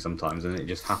coming sometimes, and it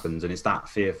just happens, and it's that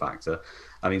fear factor.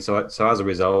 I mean, so as a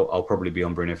result, I'll probably be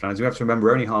on Bruno Fernandes. We have to remember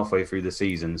we're only halfway through the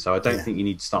season, so I don't think you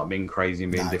need to start being crazy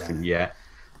and being different yet.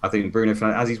 I think Bruno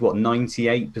Fernandes, as he's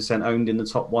 98% owned in the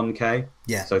top 1K.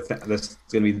 Yeah. So there's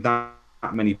going to be that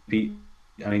many people.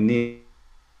 I mean,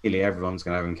 nearly everyone's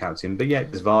going to have him captain. But yeah,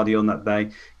 there's Vardy on that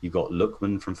day. You've got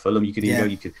Lookman from Fulham. You could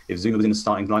even go. If Zuma was in the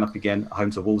starting lineup again,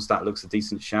 home to Wolves, that looks a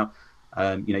decent shout.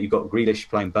 You've got Grealish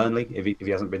playing Burnley. If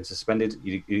he hasn't been suspended,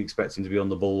 you expect him to be on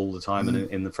the ball all the time and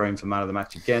in the frame for man of the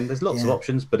match again. There's lots of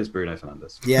options, but it's Bruno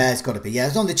Fernandes. Yeah, it's got to be. Yeah,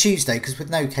 it's on the Tuesday because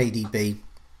with no KDB,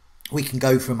 we can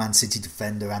go for a Man City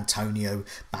defender, Antonio,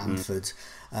 Bamford,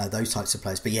 those types of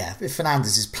players. But yeah, if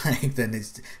Fernandes is playing, then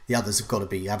the others have got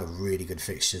to have a really good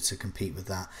fixture to compete with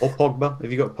that. Or Pogba.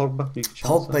 Have you got Pogba?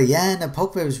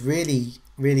 Pogba was really,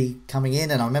 really coming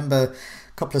in. And I remember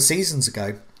a couple of seasons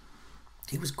ago,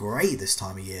 he was great this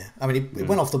time of year. I mean, it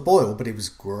went off the boil, but it was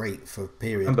great for a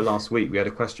period. I remember last week we had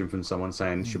a question from someone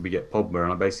saying, should we get Pogba?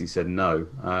 And I basically said no.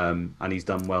 And he's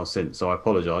done well since, so I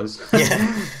apologise.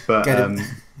 Yeah. But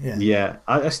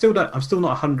I'm still not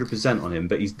 100% on him,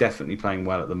 but he's definitely playing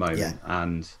well at the moment. Yeah.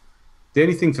 And the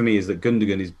only thing for me is that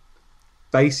Gundogan is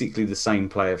basically the same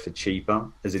player for cheaper,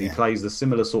 as in he plays the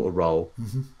similar sort of role,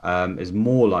 is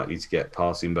more likely to get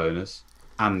passing bonus,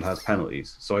 and has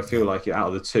penalties. So I feel like out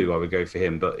of the two, I would go for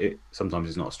him. But sometimes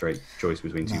it's not a straight choice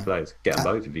between two players. Get them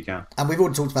both if you can. And we've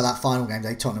already talked about that final game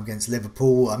day, Tottenham against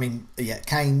Liverpool. I mean,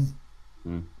 Kane,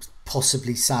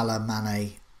 possibly Salah,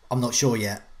 Mane. I'm not sure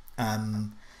yet.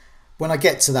 When I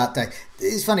get to that day,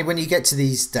 it's funny when you get to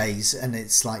these days, and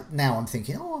it's like now I'm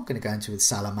thinking, I'm going to go into with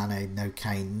Salah, Mane, no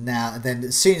Kane. Now, and then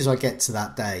as soon as I get to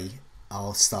that day,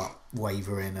 I'll start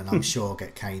wavering, and I'm sure I'll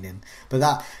get Kane in. But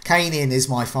that Kane in is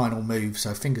my final move,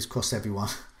 so fingers crossed everyone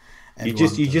you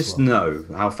just know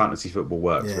how fantasy football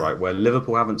works, right? Where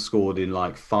Liverpool haven't scored in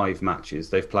like 5 matches.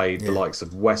 They've played the likes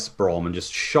of West Brom and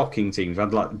just shocking teams. They've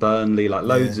had like Burnley, like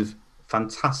loads of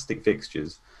fantastic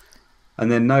fixtures.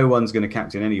 And then no one's going to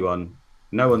captain anyone.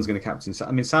 No one's going to captain.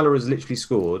 I mean, Salah has literally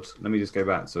scored. Let me just go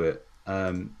back to it.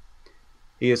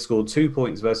 He has scored 2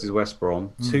 points versus West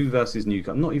Brom, 2 versus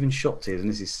Newcastle. I'm not even shocked here, and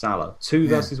this is Salah. 2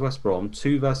 versus West Brom,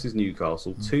 2 versus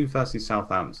Newcastle, 2 versus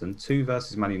Southampton, 2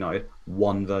 versus Man United,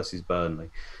 1 versus Burnley.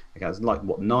 Okay, that's like,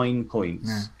 9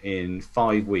 points in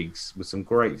 5 weeks with some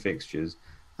great fixtures.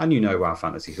 And you know how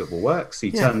fantasy football works. He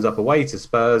turns up away to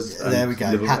Spurs, and there we go.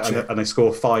 And they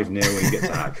score 5-0 and he gets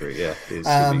a hat-trick. Yeah,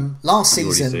 last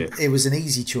season, it was an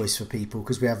easy choice for people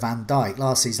because we have Van Dijk.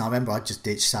 Last season, I remember I just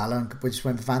ditched Salah and we just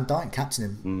went for Van Dijk and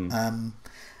captained him.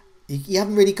 You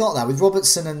haven't really got that with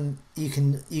Robertson, and you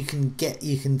can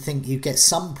think you get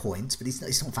some points, but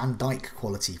it's not Van Dijk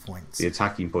quality points. The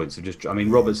attacking points are just. I mean,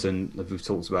 Robertson, as we've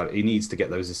talked about, he needs to get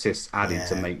those assists added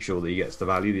to make sure that he gets the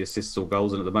value, the assists or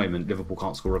goals. And at the moment, Liverpool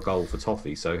can't score a goal for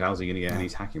toffee. So how's he going to get any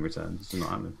attacking returns? It's not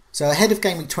happening. So ahead of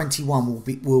Game Week 21,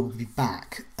 we'll be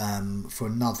back for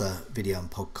another video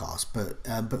and podcast, but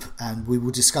we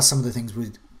will discuss some of the things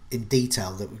in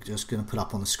detail that we're just going to put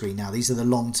up on the screen now. These are the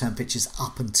long-term pictures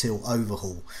up until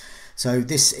overhaul. So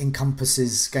this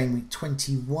encompasses game week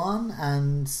 21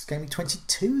 and game week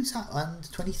 22, is that,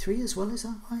 and 23 as well, is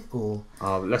that right? Or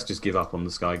let's just give up on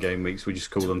the Sky game weeks. We just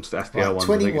call them the FPL ones. 21,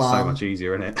 I think it's so much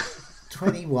easier, isn't it?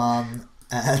 21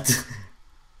 and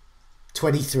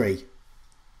 23.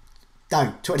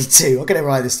 No, 22. I'll get it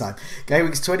right this time. Game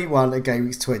weeks 21 and game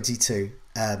weeks 22.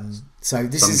 So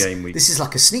this is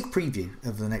like a sneak preview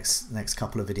of the next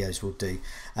couple of videos we'll do.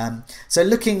 So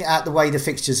looking at the way the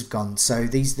fixtures have gone, so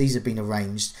these have been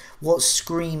arranged. What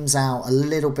screams out a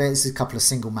little bit, this is a couple of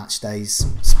single match days.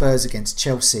 Spurs against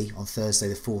Chelsea on Thursday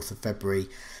the 4th of February.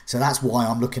 So that's why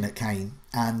I'm looking at Kane.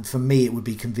 And for me it would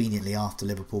be conveniently after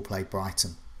Liverpool play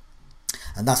Brighton.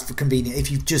 And that's for convenient.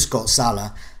 If you've just got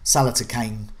Salah to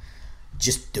Kane,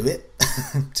 just do it.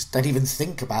 Just don't even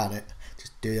think about it.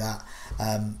 Just do that.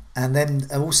 And then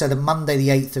also the Monday the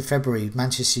 8th of February,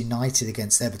 Manchester United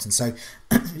against Everton. So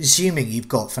assuming you've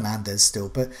got Fernandes still,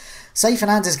 but say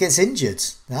Fernandes gets injured,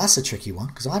 now that's a tricky one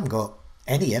because I haven't got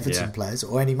any Everton players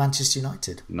or any Manchester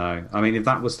United. No, I mean if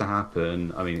that was to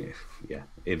happen,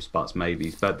 ifs, buts,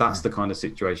 maybes, but that's the kind of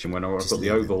situation when I've got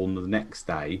the overhaul the next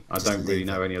day. I don't really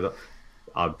know any other.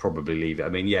 I'd probably leave it. I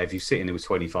mean, if you're sitting there with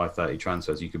 25, 30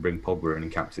 transfers, you could bring Pogba in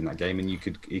and captain that game and you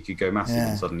could go massive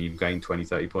and suddenly you've gained 20,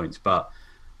 30 points. But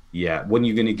yeah, when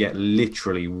you're going to get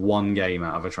literally one game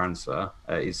out of a transfer,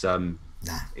 it's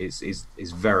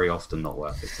very often not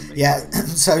worth it to me. Yeah,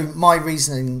 so my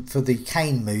reasoning for the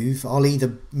Kane move, I'll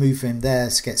either move him there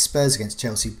to get Spurs against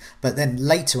Chelsea, but then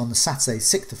later on the Saturday,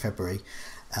 6th of February,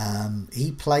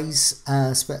 he plays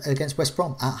against West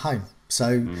Brom at home.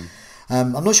 So...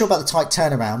 I'm not sure about the tight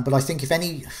turnaround, but I think if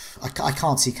any, I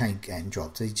can't see Kane getting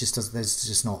dropped. He just does. There's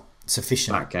just not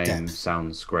sufficient. That game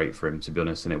sounds great for him, to be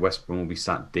honest. And West Brom will be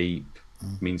sat deep.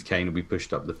 Means Kane will be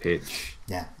pushed up the pitch.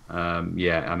 Yeah. I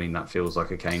mean that feels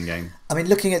like a Kane game. I mean,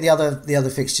 looking at the other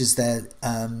fixtures there,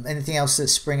 anything else that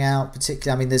spring out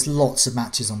particularly? I mean, there's lots of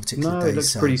matches on particular days. No, it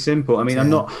looks pretty simple. I mean, I'm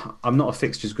not a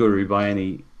fixtures guru by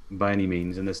any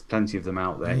means, and there's plenty of them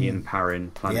out there. Ian Parrin,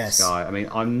 Planet Sky. I mean,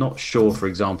 I'm not sure, for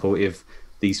example, if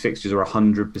these fixtures are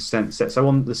 100% set. So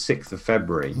on the 6th of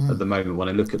February, at the moment, when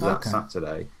I look at that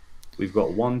Saturday, we've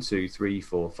got 1, 2, 3,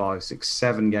 4, 5, 6,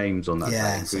 7 games on that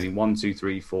day, including 1, 2,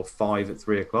 3, 4, 5 at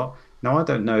 3 o'clock. Now, I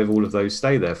don't know if all of those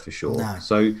stay there for sure. No.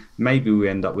 So maybe we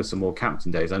end up with some more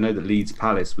captain days. I know that Leeds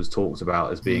Palace was talked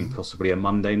about as being possibly a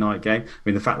Monday night game. I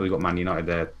mean, the fact that we've got Man United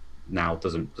there now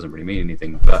doesn't really mean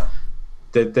anything, but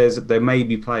there may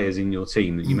be players in your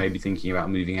team that you may be thinking about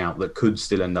moving out that could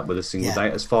still end up with a single day.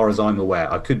 As far as I'm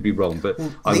aware, I could be wrong, but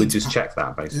I would just check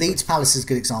that basically. Leeds Palace is a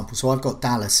good example. So I've got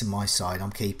Dallas in my side.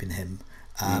 I'm keeping him.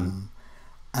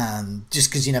 And just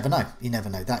because you never know,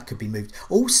 that could be moved.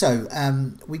 Also,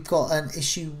 we've got an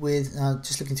issue with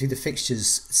just looking through the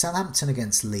fixtures. Southampton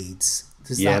against Leeds.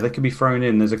 They could be thrown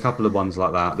in. There's a couple of ones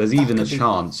like that. There's even a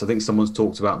chance. I think someone's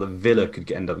talked about that Villa could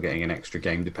end up getting an extra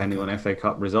game depending on FA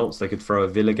Cup results. They could throw a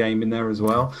Villa game in there as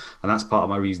well, and that's part of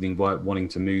my reasoning why wanting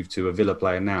to move to a Villa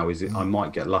player now. Is I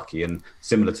might get lucky, and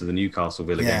similar to the Newcastle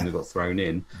Villa game that got thrown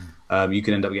in, you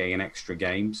can end up getting an extra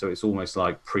game. So it's almost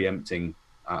like preempting,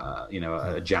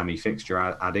 a jammy fixture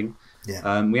adding.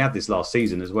 Yeah. We had this last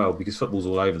season as well because football's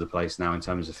all over the place now in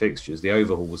terms of fixtures. The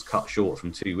overhaul was cut short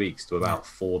from 2 weeks to about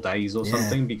 4 days or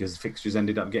something because fixtures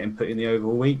ended up getting put in the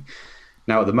overhaul week.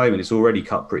 Now at the moment it's already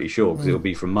cut pretty short because it'll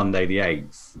be from Monday the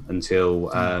 8th until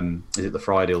is it the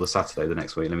Friday or the Saturday the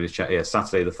next week? Let me just check. Yeah,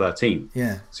 Saturday the 13th.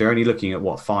 Yeah. So you're only looking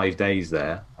at 5 days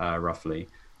there roughly.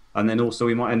 And then also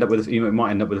we might end up with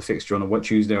a fixture on a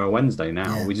Tuesday or a Wednesday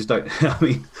now. Yeah. We just don't. I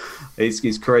mean,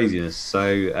 it's craziness.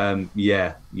 So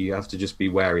you have to just be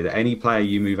wary that any player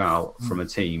you move out from a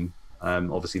team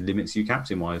obviously limits you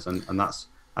captain wise, and that's,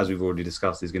 as we've already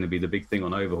discussed, is going to be the big thing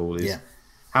on overhaul. Is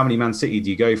how many Man City do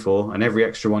you go for, and every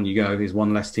extra one you go is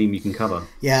one less team you can cover.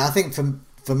 Yeah, I think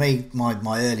for me,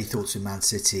 my early thoughts with Man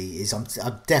City is I'm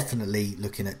definitely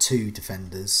looking at 2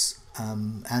 defenders.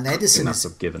 And Ederson is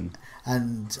a given,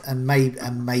 and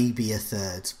maybe a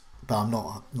third, but I'm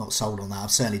not sold on that. I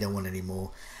certainly don't want any more.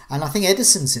 And I think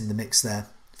Ederson's in the mix there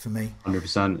for me.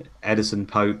 100%. Ederson,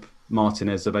 Pope,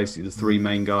 Martinez are basically the 3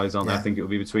 main guys, aren't they? I think it'll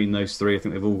be between those 3. I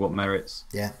think they've all got merits.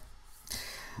 Yeah.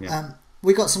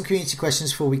 We got some community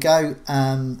questions before we go.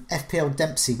 FPL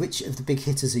Dempsey, which of the big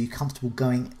hitters are you comfortable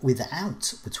going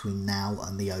without between now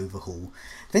and the overhaul?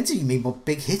 Depends what you mean by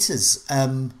big hitters.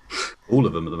 All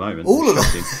of them at the moment. All of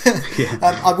them.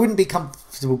 I wouldn't be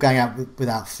comfortable going out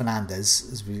without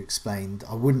Fernandes, as we explained.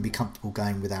 I wouldn't be comfortable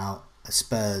going without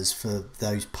Spurs for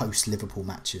those post-Liverpool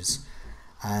matches.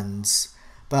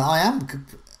 But I am...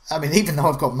 I mean, even though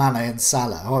I've got Mane and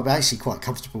Salah, I'm actually quite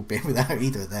comfortable being without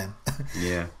either of them.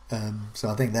 Yeah. So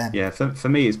I think then. Yeah, for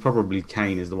me, it's probably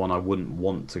Kane is the one I wouldn't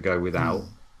want to go without.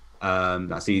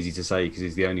 That's easy to say because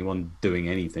he's the only one doing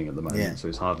anything at the moment, so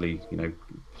it's hardly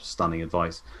stunning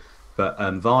advice. But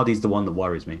Vardy's the one that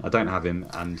worries me. I don't have him,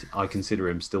 and I consider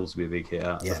him still to be a big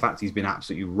hitter. The fact he's been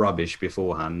absolutely rubbish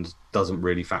beforehand doesn't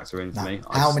really factor in for me.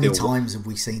 How many times have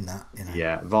we seen that?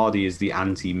 Yeah, Vardy is the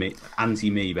anti-me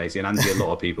basically, and anti a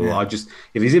lot of people.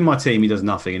 If he's in my team, he does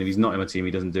nothing, and if he's not in my team,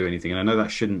 he doesn't do anything. And I know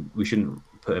we shouldn't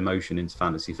put emotion into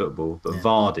fantasy football, but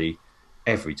Vardy,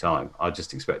 every time, I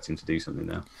just expect him to do something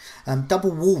now.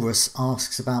 Double Walrus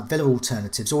asks about Villa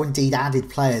alternatives, or indeed added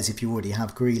players if you already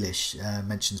have Grealish.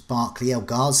 Mentions Barkley, El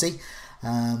Ghazi,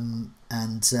 and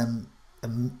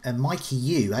Mikey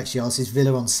U actually asks, is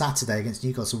Villa on Saturday against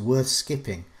Newcastle worth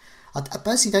skipping? I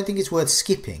personally don't think it's worth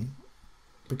skipping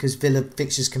because Villa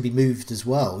fixtures can be moved as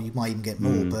well. You might even get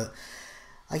more, but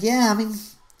I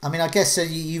mean, I guess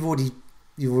you've already.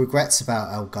 Your regrets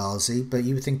about El Ghazi, but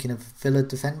you were thinking of Villa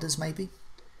defenders, maybe?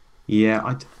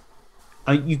 Yeah,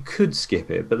 you could skip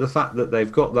it, but the fact that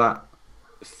they've got that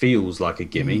feels like a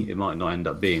gimme. It might not end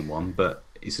up being one, but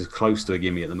it's as close to a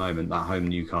gimme at the moment, that home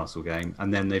Newcastle game.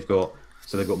 And then they've got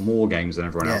more games than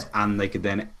everyone else, and they could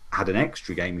then add an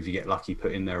extra game if you get lucky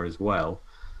put in there as well.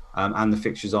 And the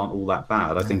fixtures aren't all that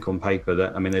bad. I think on paper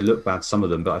they look bad, some of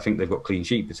them, but I think they've got clean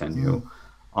sheet potential.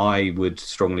 I would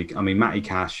strongly, Matty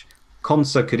Cash.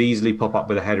 Konsa could easily pop up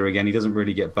with a header again. He doesn't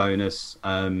really get bonus.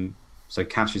 So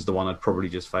Cash is the one I'd probably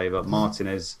just favour.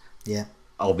 Martinez,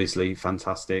 obviously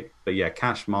fantastic. But yeah,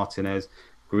 Cash, Martinez,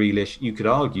 Grealish. You could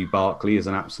argue Barkley is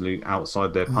an absolute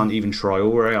outside their punt. Even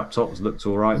Traore up top looked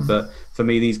all right. But for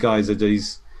me, these guys are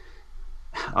these...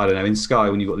 I don't know, in Sky,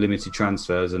 when you've got limited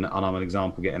transfers, and I'm an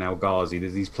example getting El Ghazi,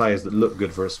 there's these players that look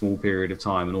good for a small period of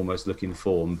time and almost look in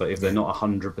form, but if they're not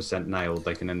 100% nailed,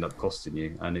 they can end up costing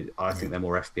you. And I think they're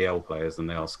more FPL players than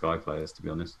they are Sky players, to be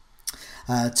honest.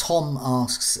 Tom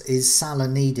asks, is Salah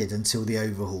needed until the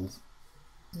overhaul?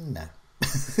 No.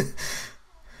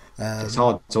 It's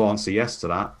hard to answer yes to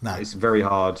that. No. It's very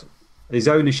hard. His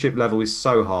ownership level is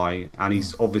so high, and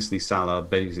he's obviously Salah,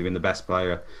 basically been the best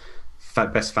player,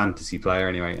 best fantasy player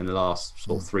anyway in the last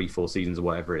sort of 3-4 seasons or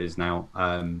whatever it is now.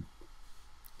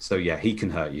 So yeah, he can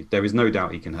hurt you. There is no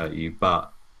doubt he can hurt you,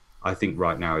 but I think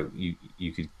right now you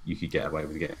could get away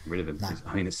with getting rid of him. No.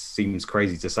 I mean, it seems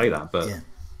crazy to say that, but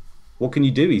what can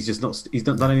you do? He's not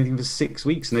done anything for 6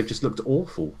 weeks, and they've just looked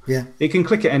awful. Yeah, it can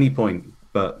click at any point,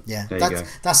 but there you go.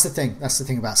 That's the thing. That's the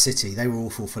thing about City. They were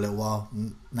awful for a little while.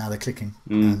 Now they're clicking.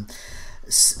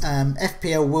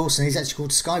 FPL Wilson, he's actually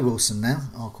called Sky Wilson now,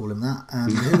 I'll call him that.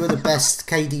 Who are the best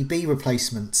KDB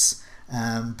replacements,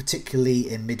 particularly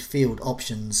in midfield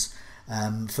options,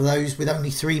 for those with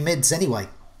only 3 mids anyway?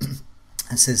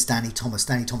 And says Danny Thomas.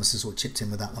 Danny Thomas has sort of chipped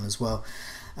in with that one as well.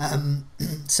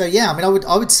 So yeah, I mean,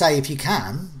 I would say if you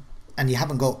can and you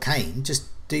haven't got Kane, just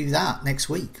do that next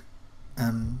week.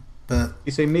 But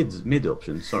you say mid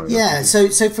options, sorry. Yeah, so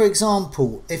for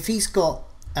example, if he's got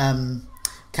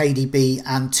KDB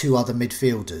and 2 other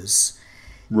midfielders.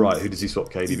 Right, who does he swap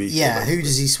KDB for? Yeah, who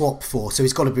does he swap for? So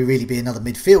he's got to really be another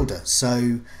midfielder.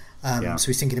 So so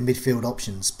he's thinking of midfield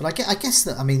options. But I guess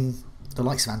that, I mean, the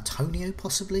likes of Antonio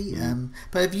possibly.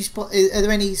 But have you are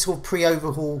there any sort of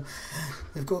pre-overhaul?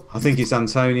 I think it's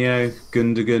Antonio,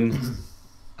 Gundogan,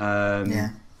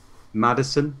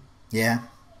 Maddison. Yeah.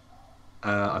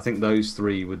 I think those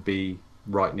 3 would be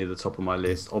right near the top of my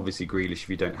list. Obviously Grealish if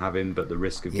you don't have him, but the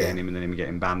risk of getting him and then him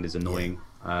getting banned is annoying.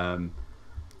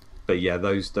 But yeah,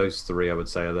 those 3 I would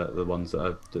say are the ones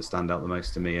that stand out the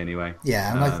most to me anyway.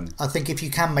 Yeah, and I think if you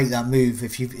can make that move,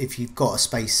 if you've got a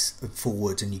space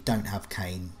forward and you don't have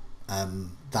Kane,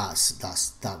 that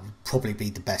would probably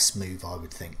be the best move, I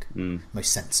would think.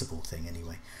 Most sensible thing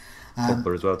anyway.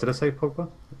 Pogba as well. Did I say Pogba?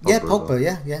 Pogba, well.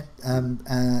 Yeah.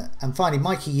 And finally,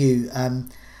 Mikey U.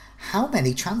 How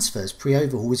many transfers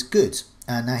pre-overhaul is good?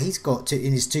 Now he's got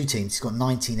in his 2 teams, he's got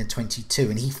 19 and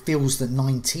 22, and he feels that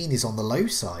 19 is on the low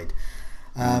side.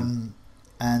 And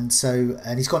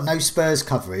he's got no Spurs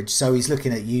coverage, so he's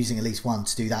looking at using at least one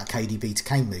to do that KDB to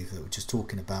Kane move that we were just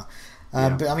talking about.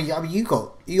 But I mean, you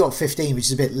got 15, which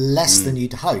is a bit less than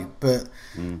you'd hope. But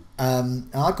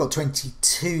I've got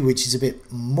 22, which is a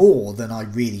bit more than I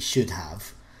really should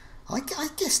have. I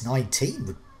guess 19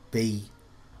 would be.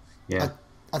 Yeah.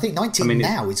 I think 19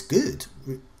 now is good.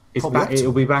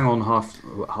 It'll be bang on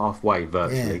halfway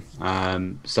virtually. Yeah.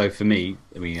 So for me,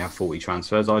 I mean, you have 40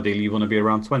 transfers. Ideally, you want to be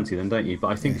around 20, then, don't you? But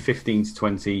I think 15 to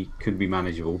 20 could be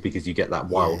manageable because you get that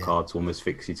wild card to almost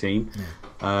fix your team.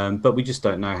 Yeah. But we just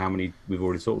don't know how many. We've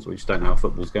already talked. We just don't know how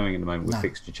football's going at the moment with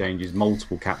fixture changes,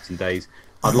 multiple captain days.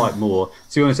 I'd like more.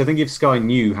 To be honest, I think if Sky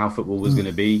knew how football was going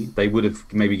to be, they would have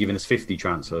maybe given us 50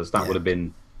 transfers. That would have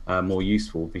been more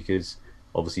useful because.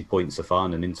 Obviously, points are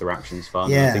fun and interactions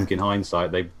fun. Yeah. I think in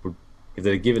hindsight, if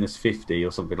they'd given us 50 or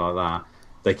something like that,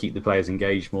 they keep the players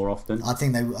engaged more often. I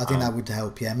think that would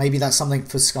help. Yeah, maybe that's something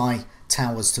for Sky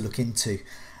Towers to look into.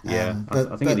 I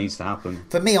think it needs to happen.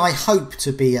 For me, I hope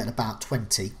to be at about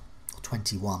 20 or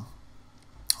 21.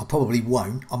 I probably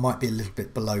won't. I might be a little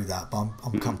bit below that, but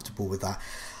I'm comfortable with that.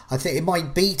 I think in my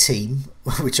B team,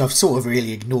 which I've sort of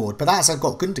really ignored, but that's I've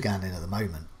got Gundogan in at the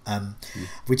moment.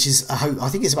 Which is I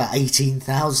think it's about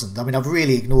 18,000. I mean, I've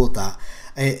really ignored that.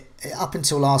 Up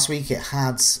until last week, it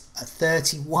had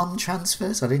 31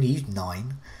 transfers. I'd only used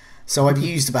 9, so I've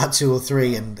used about 2 or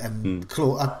 3 and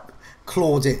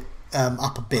clawed it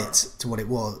up a bit to what it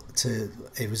was.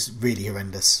 It was really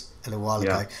horrendous a little while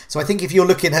ago. So I think if you're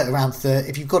looking at around 30,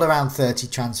 if you've got around 30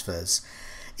 transfers,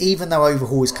 even though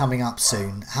overhaul is coming up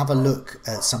soon, have a look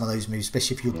at some of those moves,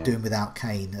 especially if you're doing without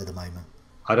Kane at the moment.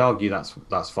 I'd argue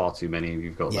that's far too many if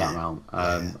you've got that amount.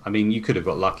 I mean, you could have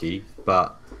got lucky,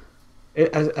 but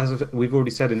as we've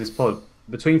already said in this pod,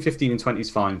 between 15 and 20 is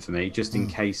fine for me, just in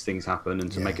case things happen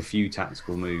and to make a few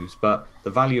tactical moves. But the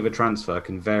value of a transfer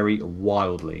can vary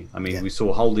wildly. I mean, we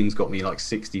saw Holding's got me like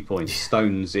 60 points.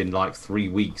 Stones in like 3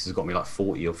 weeks has got me like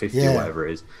 40 or 50 or whatever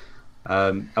it is.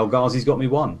 El Ghazi's got me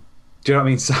 1. Do you know what I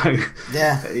mean? So,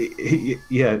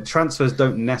 transfers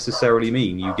don't necessarily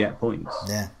mean you get points.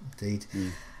 Yeah, indeed.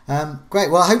 Great.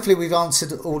 Well, hopefully we've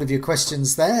answered all of your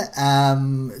questions there.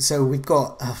 So we've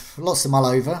got lots to mull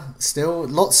over still.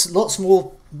 Lots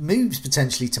more moves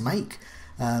potentially to make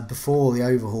before the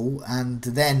overhaul. And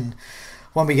then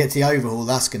when we get to the overhaul,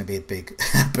 that's going to be a big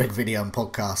video and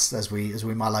podcast as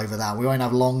we mull over that. We won't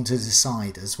have long to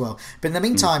decide as well. But in the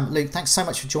meantime, Luke, thanks so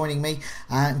much for joining me,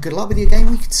 and good luck with your game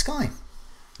week at Sky.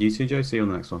 You too, Joe. See you on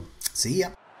the next one. See ya.